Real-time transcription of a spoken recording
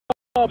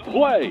The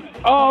play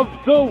of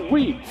the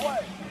week.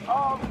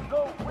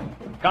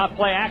 Got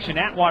play action.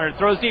 Atwater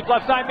throws deep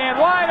left side, man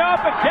wide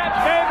open. Catch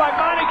made by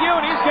Montague,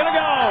 and he's going to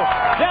go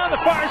down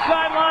the far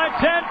sideline.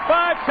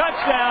 10-5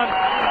 touchdown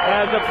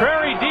as the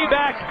Prairie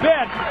D-backs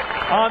bit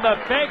on the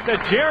fake to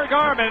Jared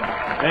Garman.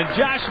 And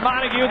Josh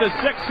Montague, the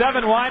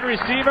 6'7" wide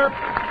receiver,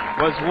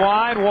 was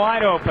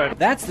wide open.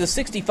 That's the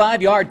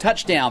 65-yard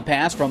touchdown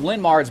pass from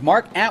Linn-Mar's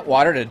Mark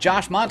Atwater to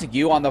Josh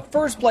Montague on the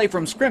first play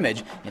from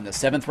scrimmage in the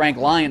 7th-ranked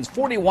Lions'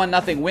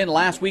 41-0 win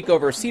last week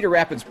over Cedar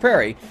Rapids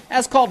Prairie,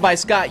 as called by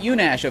Scott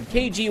Unash of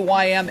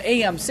KGYM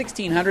AM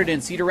 1600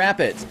 in Cedar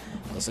Rapids.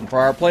 Listen for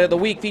our play of the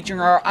week featuring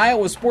our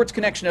Iowa Sports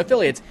Connection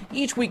affiliates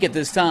each week at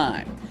this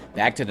time.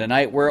 Back to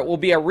tonight, where it will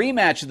be a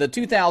rematch of the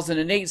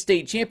 2008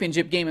 state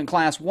championship game in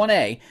Class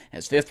 1A,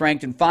 as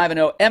 5th-ranked and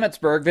 5-0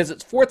 Emmetsburg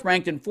visits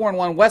 4th-ranked and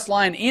 4-1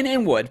 Westline in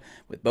Inwood,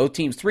 with both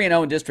teams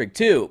 3-0 in District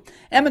 2.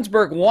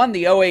 Emmetsburg won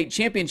the 08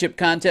 championship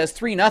contest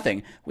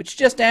 3-0, which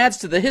just adds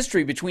to the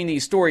history between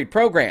these storied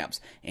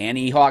programs. And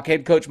Ehawk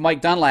head coach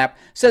Mike Dunlap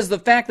says the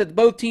fact that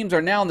both teams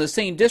are now in the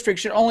same district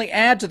should only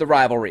add to the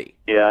rivalry.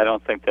 Yeah, I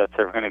don't think that's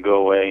ever going to go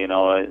away. You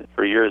know,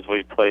 for years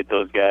we've played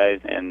those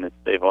guys, and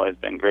they've always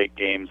been great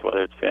games,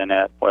 whether it's been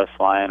at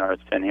Westline or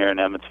it's been here in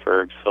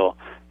Emmetsburg. So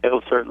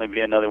it'll certainly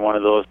be another one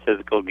of those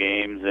physical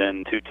games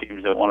and two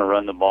teams that want to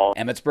run the ball.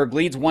 Emmetsburg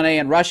leads 1A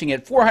in rushing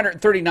at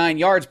 439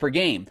 yards per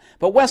game,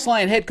 but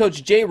Westline head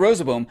coach Jay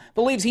Rosaboom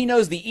believes he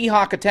knows the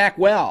Ehawk attack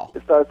well.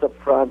 It starts up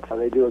front.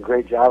 They do a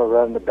great job of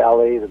running the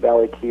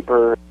belly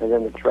keeper, and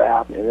then the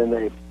trap, and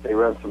then they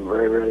run some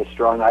very, very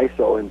strong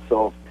ISO, and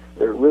so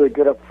they're really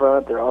good up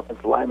front. Their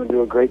offensive linemen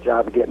do a great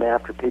job of getting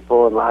after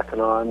people and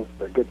locking on.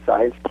 They're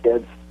good-sized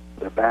kids.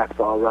 Their backs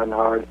all run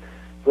hard.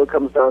 So it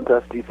comes down to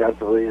us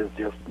defensively is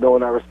just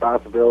knowing our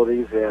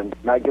responsibilities and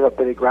not give up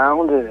any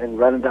ground and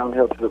running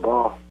downhill to the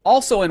ball.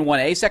 Also in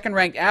 1A,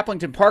 2nd-ranked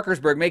Applington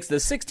Parkersburg makes the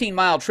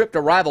 16-mile trip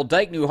to rival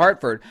Dike New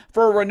Hartford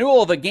for a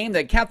renewal of a game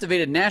that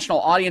captivated national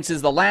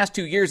audiences the last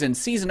 2 years in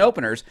season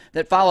openers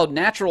that followed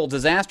natural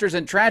disasters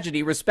and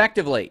tragedy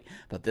respectively.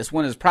 But this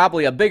one is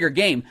probably a bigger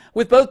game,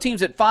 with both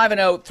teams at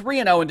 5-0,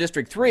 3-0 in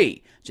District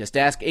 3. Just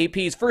ask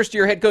AP's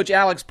first-year head coach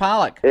Alex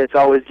Pollock. It's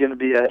always going to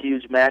be a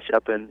huge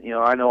matchup, and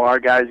I know our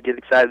guys get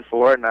excited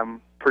for it, and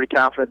I'm pretty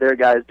confident their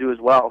guys do as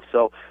well.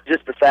 So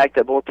just the fact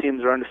that both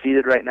teams are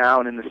undefeated right now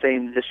and in the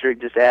same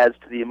district just adds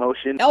to the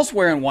emotion.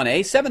 Elsewhere in 1A,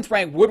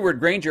 7th-ranked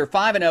Woodward Granger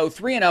 5-0,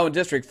 3-0 in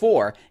District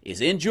 4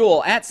 is in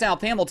Jewel at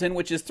South Hamilton,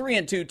 which is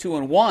 3-2,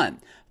 2-1.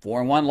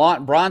 4-1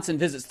 Lawton Bronson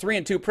visits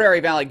 3-2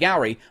 Prairie Valley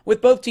Gowrie,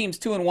 with both teams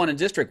 2-1 in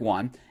District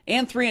 1.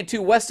 And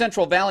 3-2 West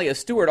Central Valley of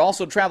Stewart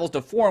also travels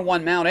to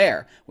 4-1 Mount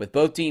Ayr, with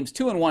both teams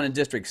 2-1 in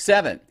District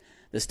 7.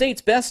 The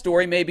state's best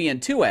story may be in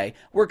 2A,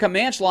 where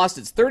Comanche lost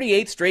its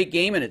 38th straight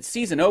game in its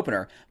season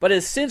opener, but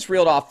has since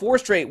reeled off 4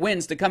 straight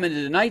wins to come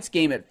into tonight's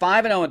game at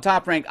 5-0 in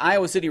top-ranked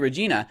Iowa City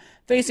Regina,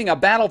 facing a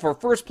battle for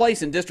first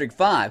place in District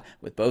 5,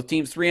 with both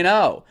teams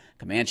 3-0.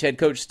 Comanche head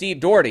coach Steve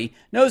Doherty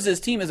knows his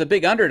team is a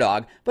big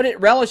underdog, but it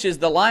relishes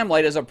the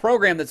limelight as a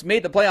program that's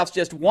made the playoffs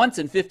just once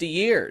in 50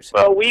 years.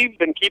 Well, we've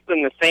been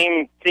keeping the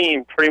same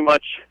theme pretty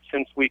much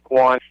since week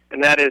 1,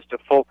 and that is to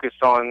focus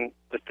on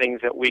the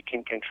things that we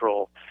can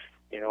control.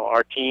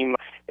 Our team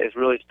is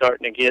really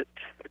starting to get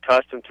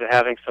accustomed to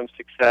having some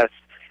success,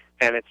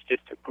 and it's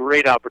just a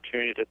great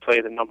opportunity to play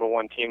the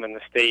 #1 team in the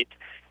state,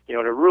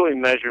 to really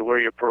measure where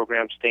your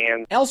program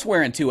stands.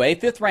 Elsewhere in 2A,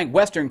 5th-ranked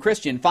Western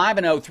Christian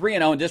 5-0,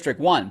 3-0 in District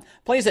 1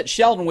 plays at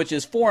Sheldon, which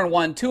is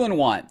 4-1,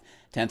 2-1.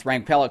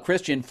 10th-ranked Pellet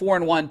Christian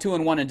 4-1,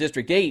 2-1 in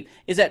District 8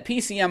 is at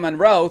PCM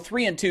Monroe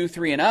 3-2,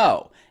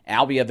 3-0.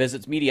 Albia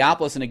visits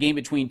Mediopolis in a game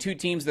between two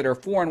teams that are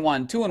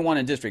 4-1, 2-1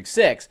 in District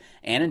 6.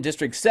 And in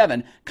District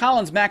 7,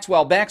 Collins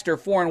Maxwell Baxter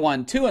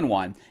 4-1,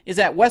 2-1 is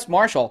at West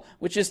Marshall,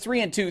 which is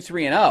 3-2,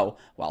 3-0,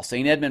 while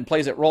St. Edmund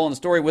plays at Roland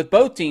Story with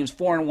both teams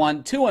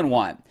 4-1,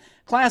 2-1.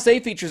 Class A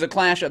features a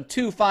clash of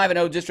two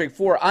 5-0 District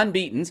 4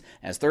 unbeatens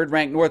as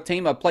 3rd-ranked North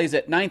Tama plays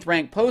at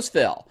 9th-ranked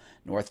Postville.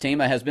 North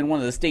Tama has been one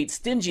of the state's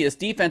stingiest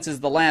defenses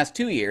the last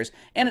 2 years,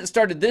 and it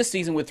started this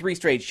season with 3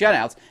 straight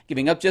shutouts,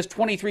 giving up just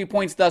 23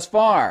 points thus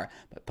far.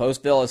 But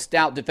Postville is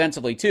stout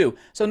defensively too,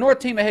 so North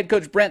Tama head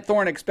coach Brent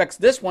Thorne expects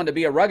this one to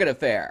be a rugged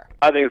affair.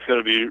 I think it's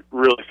going to be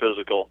really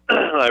physical.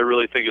 I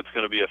really think it's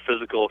going to be a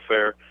physical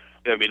affair.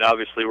 I mean,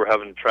 obviously we're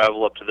having to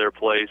travel up to their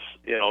place.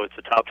 It's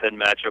a top 10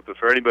 matchup, but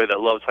for anybody that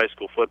loves high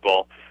school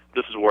football,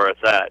 this is where it's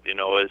at,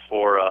 is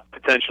for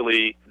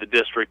potentially the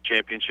district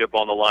championship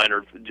on the line,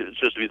 or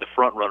just to be the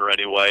front runner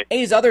anyway.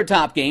 A's other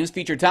top games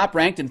feature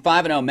top-ranked and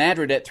 5-0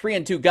 Madrid at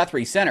 3-2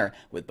 Guthrie Center,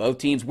 with both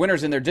teams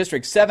winners in their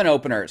District 7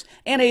 openers.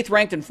 And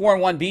 8th-ranked and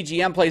 4-1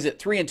 BGM plays at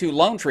 3-2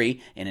 Lone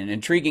Tree in an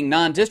intriguing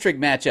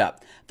non-district matchup.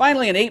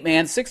 Finally, an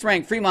 8-man,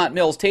 6th-ranked Fremont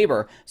Mills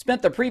Tabor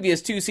spent the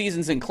previous 2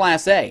 seasons in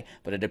Class A,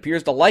 but it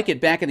appears to like it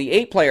back in the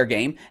 8-player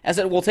game, as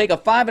it will take a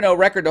 5-0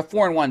 record to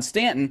 4-1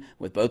 Stanton,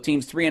 with both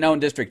teams 3-0 in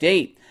District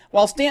 8.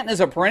 While Stanton is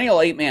a perennial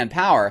 8-man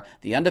power,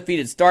 the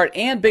undefeated start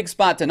and big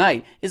spot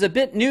tonight is a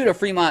bit new to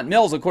Fremont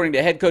Mills, according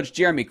to head coach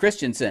Jeremy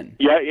Christensen.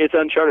 Yeah, it's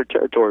uncharted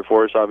territory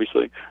for us,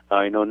 obviously.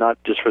 Not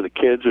just for the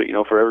kids,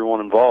 but, for everyone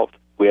involved.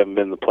 We haven't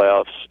been in the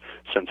playoffs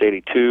since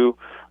 '82,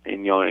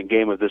 and in a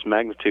game of this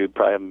magnitude,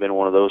 probably haven't been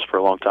one of those for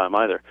a long time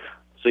either.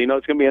 So it's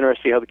going to be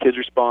interesting to see how the kids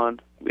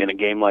respond in a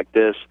game like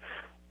this.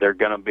 They're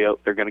going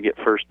to get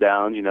first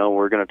downs.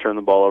 We're going to turn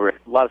the ball over. A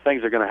lot of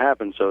things are going to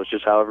happen, so it's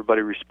just how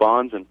everybody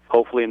responds, and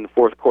hopefully in the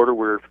fourth quarter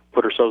we're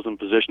put ourselves in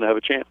position to have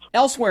a chance.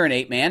 Elsewhere in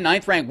 8-man,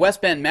 9th-ranked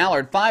West Bend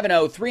Mallard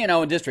 5-0,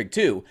 3-0 in District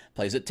 2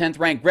 plays at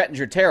 10th-ranked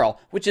Grettinger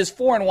Terrell, which is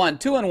 4-1,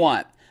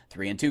 2-1.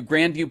 3-2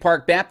 Grandview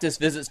Park Baptist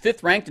visits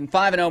 5th-ranked and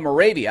 5-0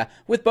 Moravia,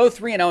 with both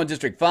 3-0 in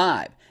District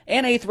 5.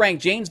 And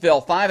 8th-ranked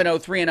Janesville 5-0,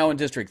 3-0 in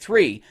District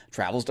 3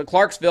 travels to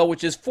Clarksville,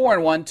 which is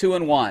 4-1,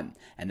 2-1.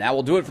 And that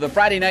will do it for the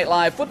Friday Night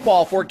Live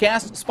football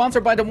forecast,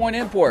 sponsored by Des Moines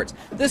Imports.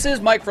 This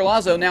is Mike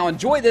Ferlazzo. Now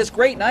enjoy this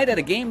great night at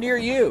a game near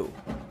you.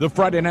 The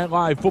Friday Night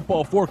Live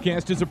football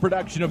forecast is a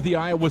production of the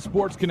Iowa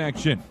Sports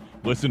Connection.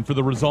 Listen for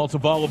the results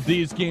of all of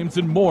these games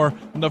and more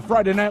on the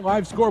Friday Night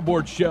Live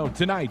scoreboard show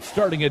tonight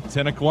starting at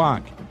 10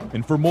 o'clock.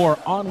 And for more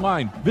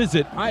online,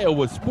 visit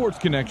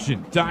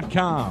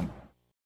iowasportsconnection.com.